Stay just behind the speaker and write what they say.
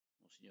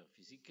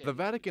The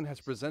Vatican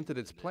has presented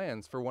its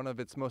plans for one of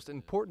its most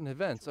important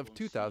events of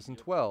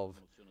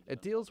 2012.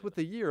 It deals with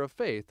the Year of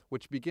Faith,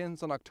 which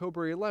begins on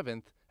October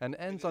 11th and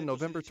ends on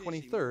November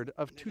 23rd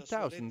of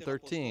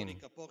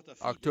 2013.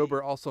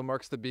 October also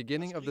marks the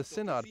beginning of the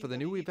Synod for the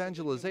New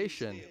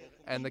Evangelization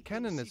and the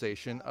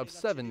canonization of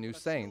 7 new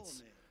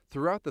saints.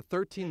 Throughout the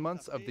 13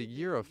 months of the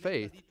Year of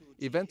Faith,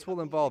 events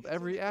will involve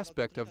every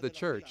aspect of the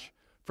Church,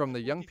 from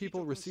the young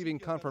people receiving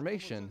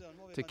confirmation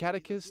to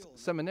catechists,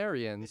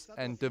 seminarians,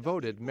 and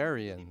devoted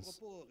Marians.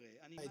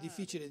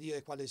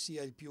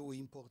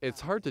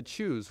 It's hard to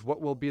choose what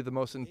will be the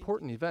most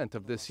important event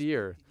of this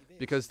year,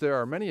 because there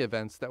are many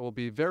events that will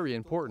be very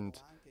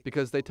important,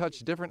 because they touch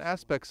different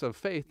aspects of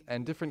faith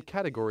and different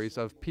categories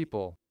of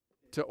people.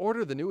 To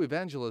order the new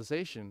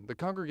evangelization, the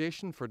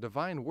Congregation for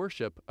Divine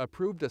Worship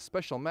approved a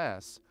special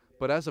Mass,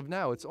 but as of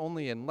now it's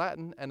only in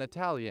Latin and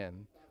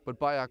Italian. But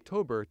by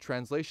October,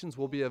 translations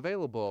will be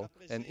available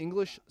in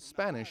English,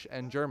 Spanish,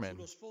 and German.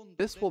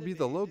 This will be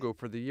the logo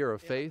for the Year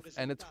of Faith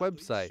and its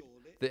website.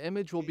 The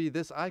image will be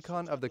this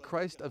icon of the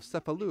Christ of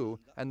Cefalù,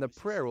 and the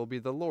prayer will be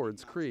the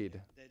Lord's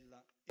Creed.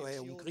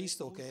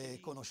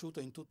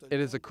 It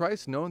is a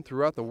Christ known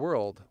throughout the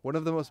world, one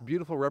of the most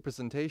beautiful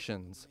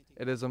representations.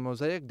 It is a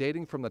mosaic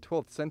dating from the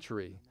 12th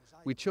century.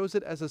 We chose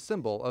it as a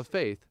symbol of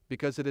faith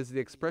because it is the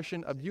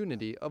expression of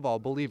unity of all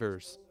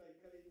believers.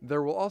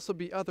 There will also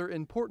be other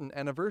important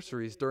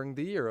anniversaries during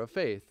the Year of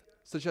Faith,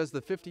 such as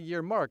the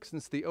 50-year mark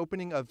since the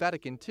opening of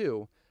Vatican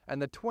II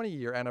and the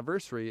 20-year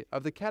anniversary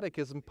of the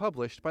Catechism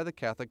published by the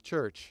Catholic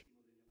Church.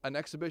 An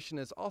exhibition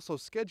is also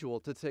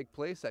scheduled to take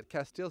place at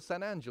Castel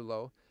San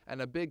Angelo and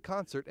a big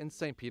concert in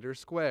St. Peter's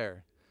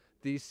Square.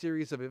 These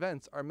series of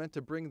events are meant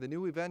to bring the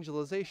new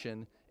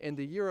evangelization in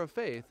the Year of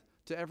Faith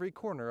to every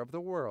corner of the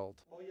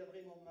world.